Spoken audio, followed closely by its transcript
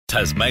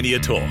Tasmania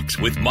Talks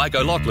with Mike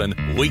O'Loughlin,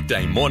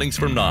 weekday mornings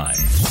from 9.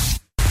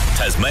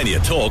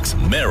 Tasmania Talks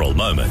Mayoral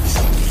Moments.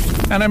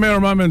 And our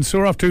Mayoral Moments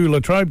are off to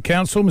Latrobe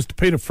Council, Mr.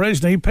 Peter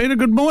Fresney. Peter,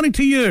 good morning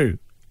to you.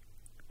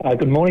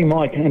 Good morning,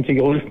 Mike, and to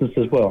your listeners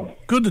as well.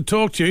 Good to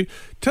talk to you.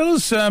 Tell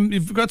us,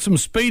 you've got some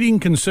speeding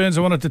concerns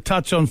I wanted to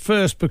touch on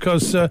first,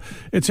 because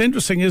it's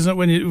interesting, isn't it,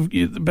 when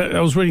I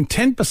was reading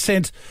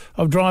 10%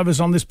 of drivers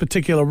on this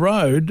particular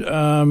road,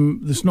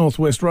 this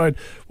Northwest Road,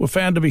 were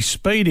found to be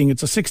speeding.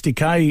 It's a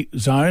 60k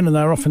zone, and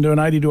they're often doing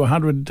 80 to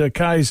 100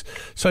 k's.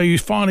 So you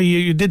finally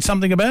you did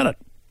something about it.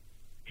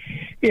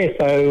 Yeah,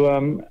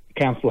 so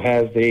Council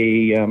has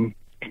the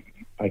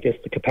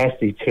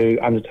capacity to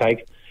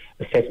undertake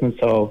assessments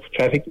of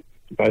traffic,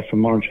 both from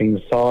monitoring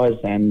the size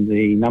and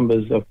the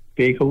numbers of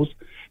vehicles,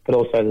 but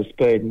also the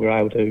speed. We're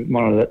able to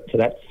monitor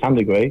that to some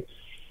degree.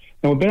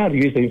 And we've been able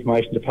to use the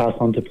information to pass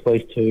on to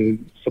police to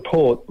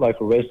support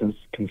local residents'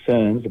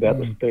 concerns about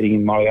the speeding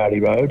in Moriarty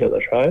Road at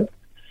Latrobe.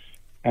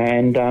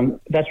 And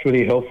that's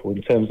really helpful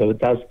in terms of it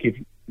does give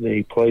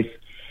the police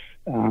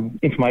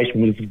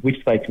information with which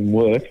they can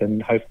work,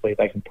 and hopefully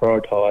they can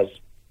prioritise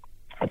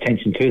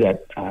attention to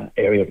that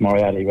area of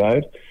Moriarty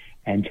Road,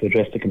 and to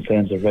address the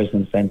concerns of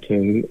residents, and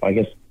to,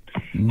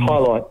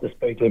 highlight the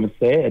speed limits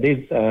there. It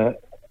is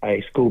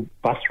a school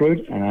bus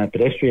route and a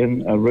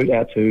pedestrian route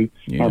out to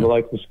one of the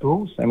local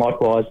schools, and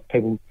likewise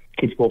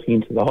kids walking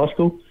into the high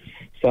school.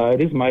 So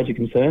it is a major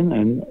concern,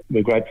 and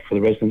we're grateful for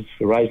the residents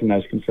for raising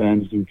those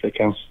concerns, and for the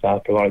council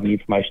staff providing the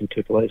information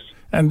to police.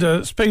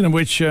 And speaking of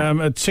which,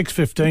 at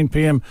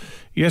 6:15pm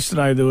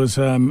yesterday, there was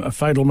a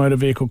fatal motor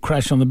vehicle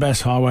crash on the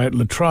Bass Highway at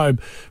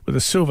Latrobe, with a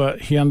silver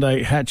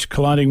Hyundai hatch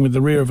colliding with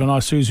the rear of an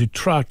Isuzu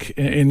truck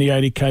in the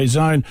 80k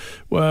zone.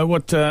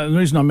 The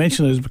reason I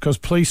mention it is because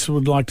police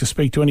would like to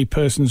speak to any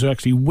persons who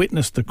actually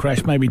witnessed the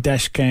crash, maybe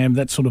dash cam,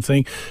 that sort of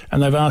thing,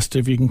 and they've asked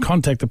if you can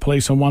contact the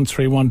police on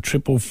 131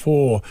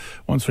 444,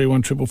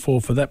 131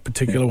 444 for that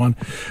particular one.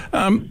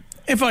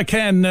 If I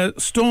can,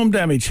 storm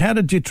damage, how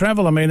did you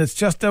travel? I mean,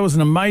 that was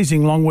an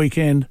amazing long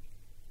weekend.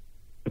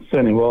 It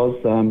certainly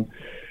was.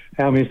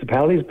 Our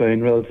municipality's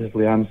been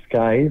relatively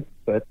unscathed,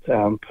 but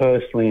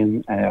personally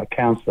and our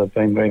council have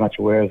been very much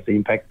aware of the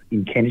impact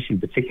in Kentish in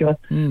particular,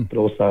 but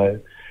also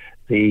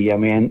the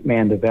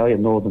Meander Valley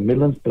and Northern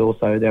Midlands, but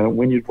also down at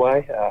Wynyard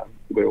Way.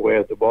 We're aware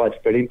of the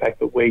widespread impact,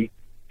 but we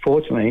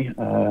fortunately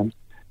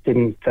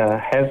didn't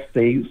have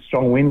the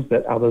strong winds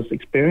that others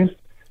experienced,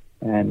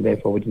 and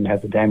therefore we didn't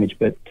have the damage.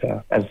 But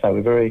as I say,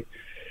 we're very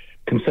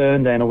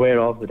concerned and aware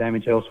of the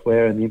damage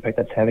elsewhere and the impact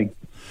that's having.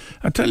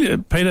 I tell you,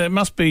 Peter, it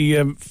must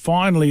be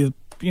finally,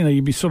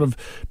 you'd be sort of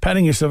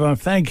patting yourself on,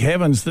 thank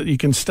heavens that you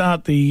can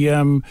start the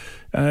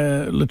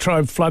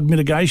Latrobe flood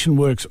mitigation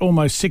works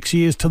almost 6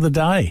 years to the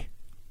day.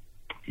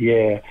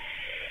 Yeah.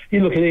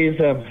 Look, it is.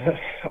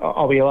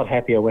 I'll be a lot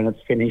happier when it's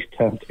finished,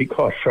 to be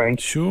quite frank.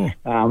 Sure.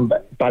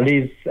 But it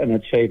is an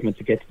achievement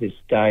to get to this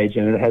stage,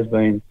 and it has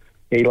been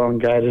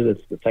elongated.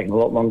 It's taken a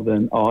lot longer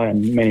than I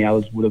and many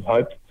others would have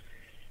hoped.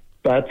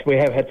 But we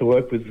have had to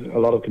work with a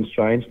lot of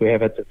constraints. We have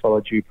had to follow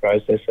due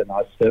process, and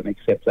I certainly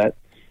accept that.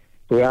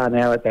 We are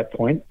now at that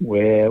point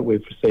where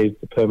we've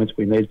received the permits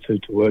we need to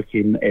work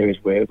in areas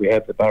where we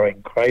have the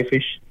burrowing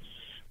crayfish.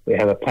 We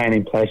have a plan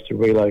in place to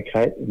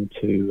relocate and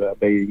to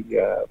be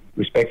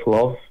respectful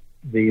of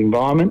the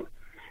environment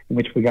in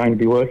which we're going to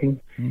be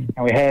working. And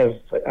we have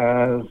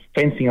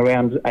fencing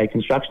around a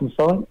construction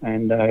site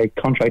and a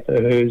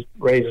contractor who's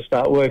ready to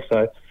start work.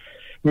 So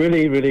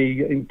really,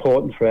 really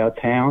important for our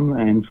town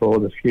and for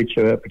the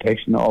future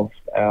protection of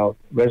our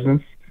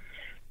residents.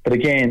 But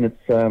again,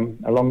 it's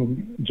a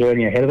long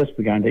journey ahead of us.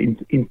 We're going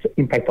to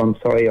impact on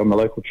the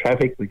local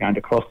traffic. We're going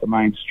to cross the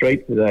main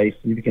street with a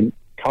significant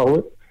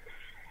culvert.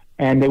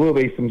 And there will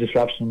be some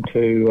disruption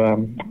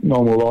to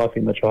normal life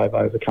in Latrobe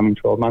over the coming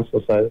 12 months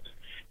or so.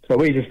 So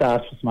we just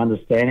ask for some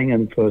understanding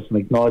and for some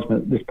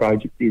acknowledgement that this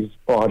project is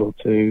vital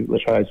to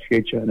Latrobe's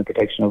future and the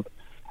protection of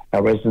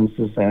our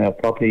residences and our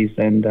properties.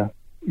 And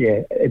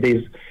it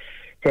is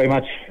very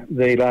much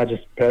the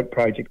largest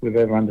project we've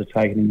ever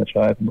undertaken in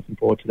Latrobe, and looking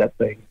forward to that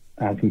being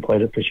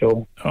completed for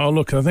sure. Oh,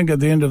 look, I think at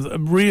the end of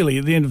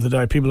the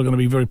day, people are going to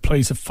be very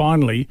pleased that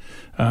finally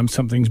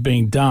something's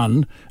being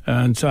done.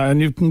 And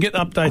you can get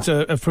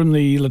updates from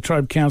the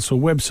Latrobe Council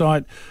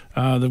website.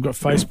 They've got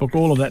Facebook,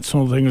 all of that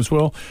sort of thing as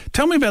well.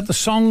 Tell me about the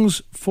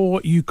Songs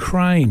for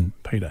Ukraine,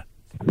 Peter.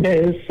 Yeah,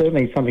 it's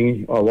certainly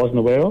something I wasn't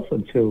aware of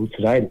until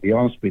today, to be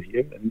honest with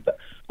you. And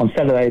on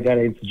Saturday, the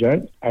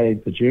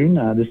 18th of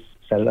June, this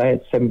Saturday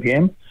at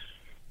 7pm,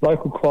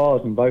 local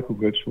choirs and vocal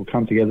groups will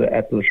come together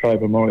at the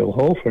Latrobe Memorial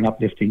Hall for an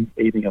uplifting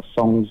evening of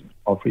songs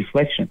of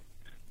reflection,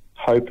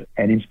 hope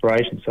and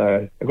inspiration.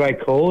 So a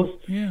great cause.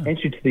 Yeah.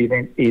 Entry to the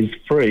event is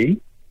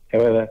free.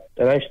 However,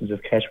 donations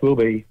of cash will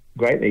be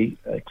greatly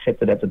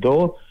accepted at the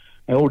door,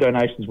 and all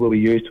donations will be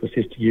used to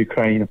assist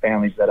Ukrainian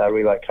families that are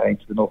relocating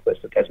to the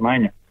northwest of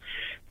Tasmania.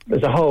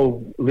 There's a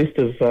whole list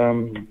of,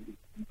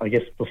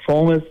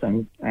 performers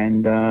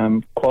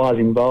and choirs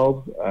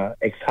involved.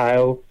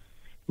 Exhale,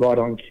 Right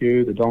on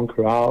Cue, the Don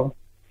Corral,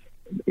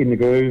 In the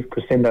Groove,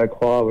 Crescendo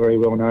Choir, very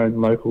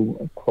well-known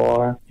local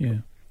choir. Yeah.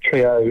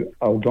 Trio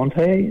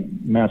Aldonte,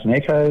 Mountain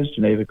Echoes,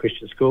 Geneva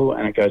Christian School,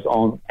 and it goes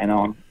on and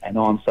on and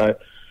on. So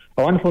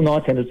a wonderful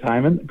night's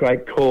entertainment,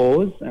 great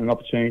cause, and an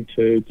opportunity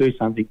to do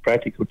something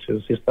practical to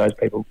assist those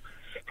people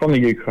from the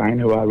Ukraine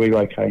who are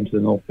relocating to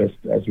the northwest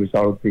as a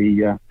result of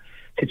the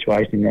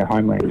situation in their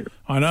homeland.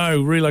 I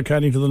know,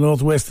 relocating to the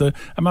northwest, it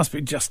must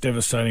be just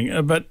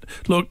devastating. But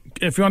look,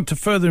 if you want to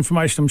further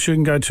information, I'm sure you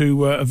can go to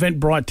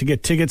Eventbrite to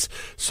get tickets,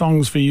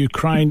 Songs for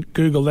Ukraine,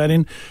 Google that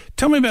in.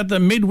 Tell me about the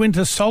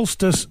Midwinter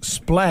Solstice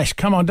Splash.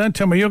 Come on, don't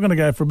tell me you're going to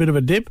go for a bit of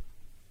a dip.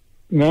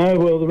 No,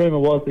 well, the rumour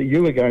was that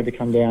you were going to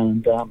come down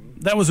and...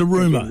 that was a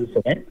rumour.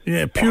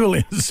 Yeah,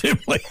 purely and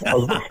simply. I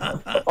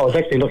was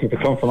actually looking for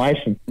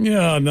confirmation.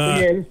 Yeah, no.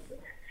 Yeah,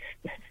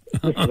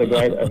 this is a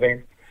great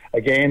event.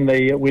 Again,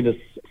 the Winter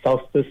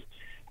Solstice,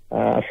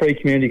 a free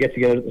community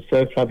get-together at the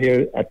Surf Club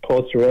here at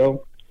Port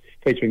Sorell,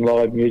 featuring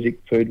live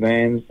music, food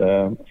vans,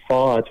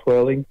 fire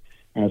twirling,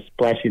 and a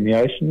splash in the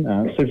ocean,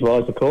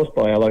 supervised, of course,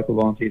 by our local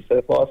volunteer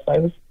surf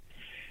lifesavers.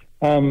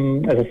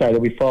 As I say, there'll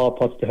be fire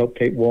pots to help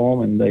keep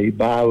warm, and the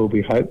bar will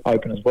be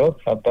open as well, the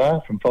club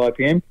bar, from 5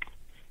 p.m.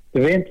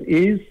 The event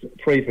is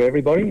free for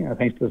everybody,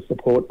 thanks to the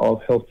support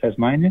of Health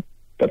Tasmania,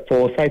 but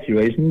for safety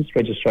reasons,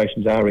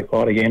 registrations are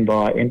required again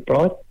by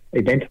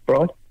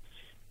Eventbrite.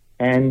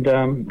 And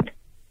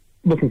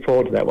looking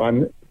forward to that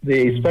one.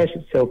 The splash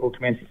itself will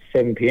commence at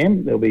 7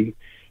 p.m. There'll be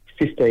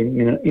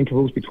 15-minute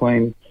intervals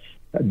between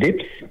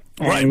dips.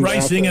 And,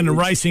 racing and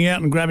racing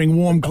out and grabbing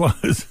warm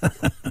clothes.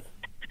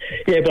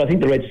 Yeah, but I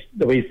think there'll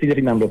be a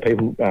significant number of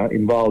people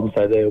involved, and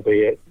so there'll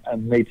be a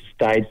need to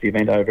stage the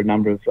event over a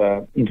number of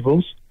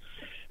intervals.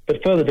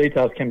 But further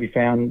details can be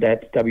found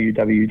at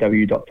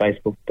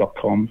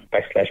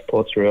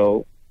www.facebook.com/Port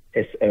Sorell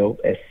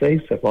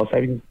SLSC, Surf Life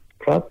Saving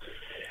Club.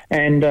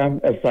 And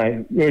as I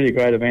say, really a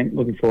great event.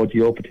 Looking forward to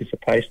your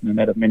participation and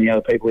that of many other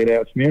people in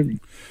our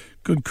community.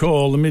 Good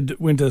call. The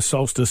Midwinter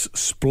Solstice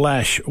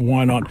Splash.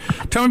 Why not?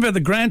 Tell me about the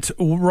grant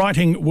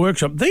writing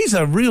workshop. These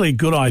are a really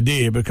good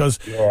idea because,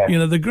 you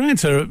know, the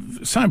grants are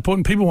so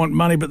important. People want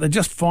money, but they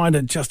just find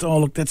it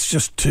that's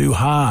just too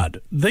hard.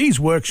 These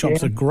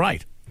workshops are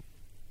great.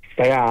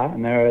 They are,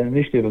 and they're an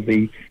initiative of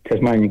the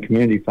Tasmanian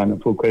Community Fund,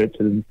 and full credit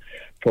to them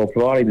for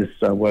providing this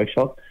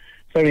workshop.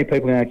 So many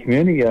people in our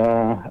community,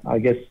 I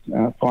guess,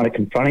 find it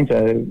confronting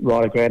to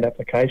write a grant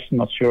application,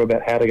 not sure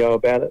about how to go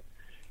about it.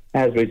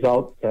 As a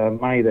result,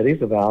 money that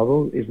is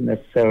available isn't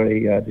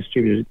necessarily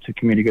distributed to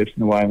community groups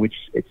in the way in which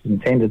it's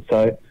intended.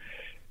 So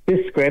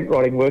this grant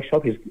writing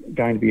workshop is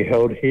going to be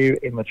held here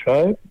in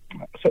Latrobe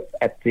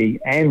at the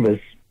Anvers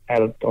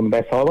out on the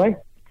Bass Highway.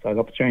 So an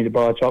opportunity to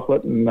buy a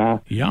chocolate and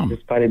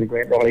participate in the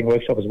grant writing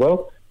workshop as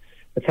well.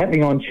 It's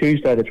happening on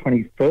Tuesday the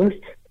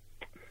 21st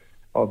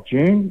of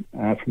June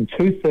from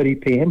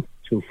 2:30 p.m.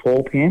 to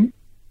 4 p.m.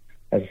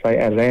 As I say,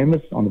 at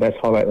Anvers on the Bass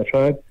Highway at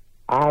Latrobe.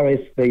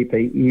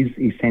 RSVP is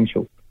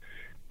essential.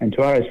 And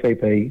to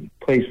RSVP,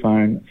 please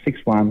phone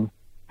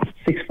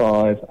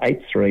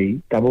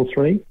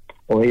 61658333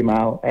 or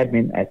email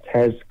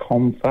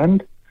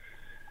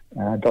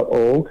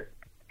admin@tascomfund.org.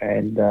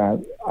 And as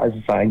I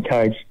say,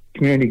 encourage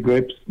community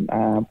groups,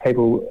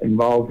 people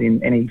involved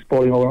in any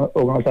sporting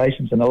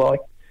organisations and the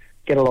like,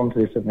 get along to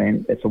this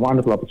event. It's a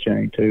wonderful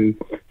opportunity to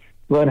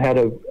learn how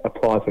to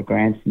apply for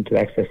grants and to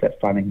access that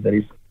funding that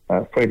is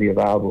freely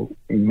available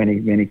in many,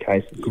 many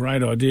cases.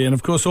 Great idea. And,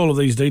 of course, all of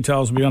these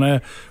details will be on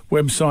our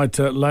website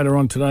later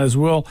on today as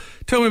well.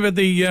 Tell me about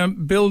the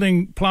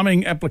building,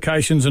 plumbing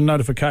applications and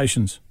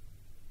notifications.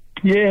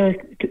 Yeah,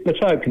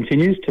 Latrobe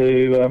continues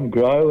to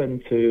grow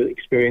and to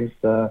experience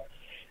an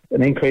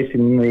increase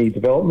in the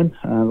development.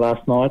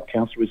 Last night,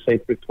 Council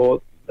received a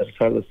report that a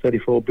total of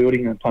 34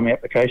 building and plumbing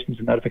applications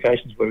and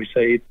notifications were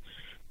received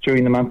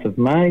during the month of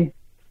May.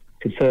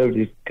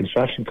 Conservative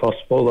construction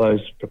costs for those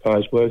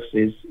proposed works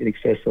is in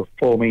excess of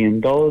 $4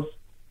 million.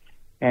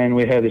 And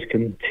we have this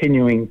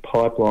continuing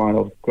pipeline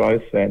of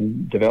growth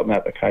and development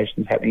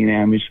applications happening in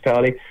our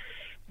municipality.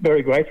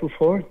 Very grateful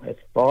for it. It's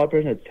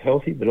vibrant, it's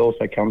healthy, but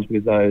also comes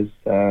with those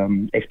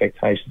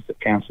expectations that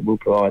Council will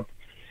provide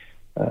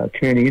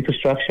community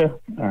infrastructure,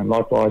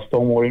 likewise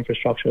stormwater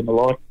infrastructure and the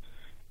like.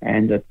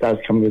 And it does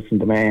come with some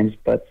demands.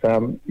 But,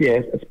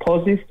 it's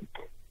positive.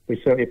 We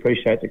certainly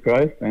appreciate the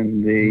growth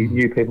and the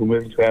new people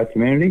moving to our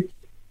community,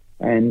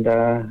 and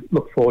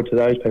look forward to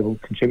those people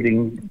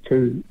contributing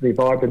to the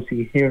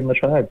vibrancy here in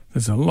Latrobe.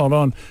 There's a lot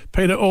on.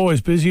 Peter,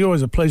 always busy,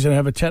 always a pleasure to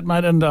have a chat,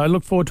 mate, and I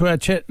look forward to our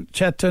chat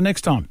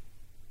next time.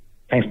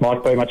 Thanks,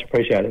 Mike. Very much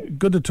appreciated.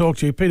 Good to talk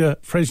to you. Peter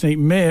Fresney,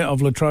 Mayor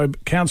of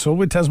Latrobe Council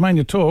with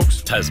Tasmania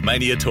Talks.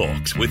 Tasmania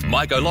Talks with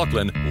Mike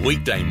O'Loughlin,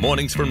 weekday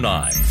mornings from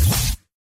 9.